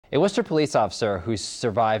A Worcester police officer who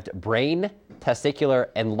survived brain, testicular,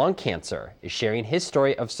 and lung cancer is sharing his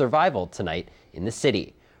story of survival tonight in the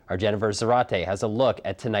city. Our Jennifer Zarate has a look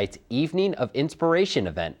at tonight's Evening of Inspiration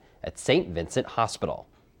event at St. Vincent Hospital.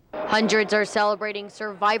 Hundreds are celebrating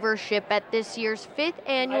survivorship at this year's 5th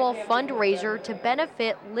annual fundraiser to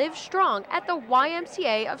benefit Live Strong at the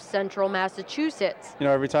YMCA of Central Massachusetts. You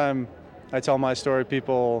know, every time I tell my story,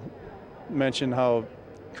 people mention how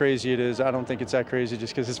crazy it is. I don't think it's that crazy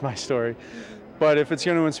just because it's my story. But if it's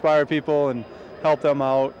going to inspire people and help them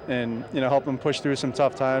out and, help them push through some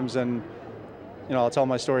tough times, then, I'll tell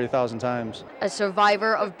my story 1,000 times. A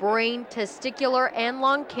survivor of brain, testicular, and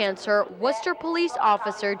lung cancer, Worcester Police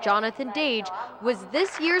Officer Jonathan Dage was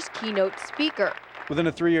this year's keynote speaker. Within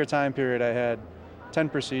a 3-year time period, I had 10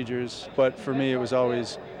 procedures, but for me it was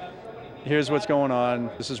always, here's what's going on,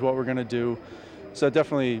 this is what we're going to do. So it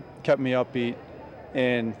definitely kept me upbeat.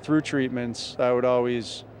 And through treatments, I would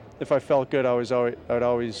always, if I felt good, I would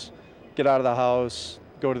always get out of the house,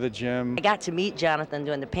 go to the gym. I got to meet Jonathan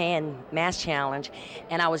during the Pan Mass Challenge,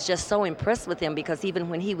 and I was just so impressed with him because even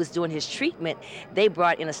when he was doing his treatment, they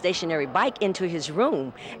brought in a stationary bike into his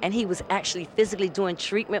room, and he was actually physically doing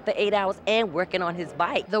treatment for 8 hours and working on his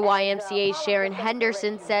bike. The YMCA's Sharon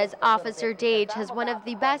Henderson says Officer Dage has one of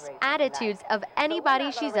the best attitudes of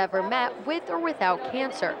anybody she's ever met with or without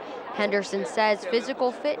cancer. Henderson says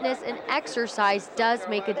physical fitness and exercise does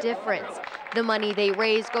make a difference. The money they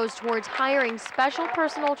raise goes towards hiring special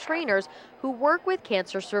personal trainers who work with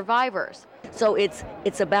cancer survivors. So it's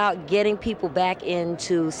about getting people back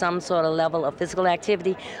into some sort of level of physical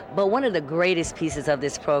activity. But one of the greatest pieces of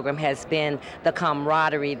this program has been the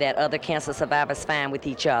camaraderie that other cancer survivors find with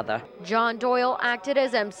each other. John Doyle acted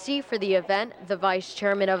as MC for the event. The vice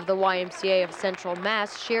chairman of the YMCA of Central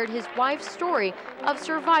Mass shared his wife's story of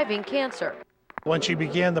surviving cancer. When she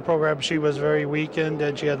began the program, she was very weakened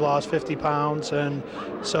and she had lost 50 pounds. And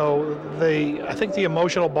so I think the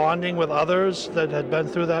emotional bonding with others that had been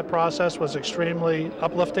through that process was extremely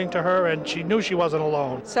uplifting to her, and she knew she wasn't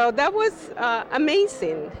alone. So that was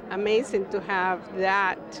amazing to have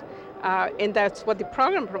that. And that's what the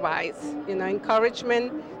program provides,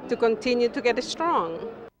 encouragement to continue to get strong.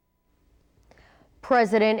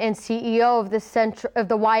 President and CEO of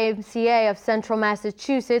the YMCA of Central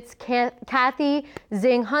Massachusetts, Kathy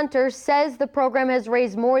Zing-Hunter, says the program has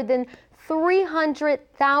raised more than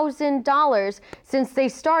 $300,000 since they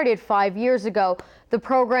started 5 years ago. The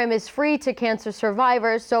program is free to cancer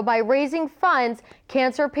survivors, so by raising funds,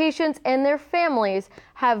 cancer patients and their families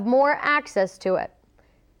have more access to it.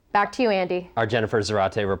 Back to you, Andy. Our Jennifer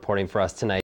Zarate reporting for us tonight.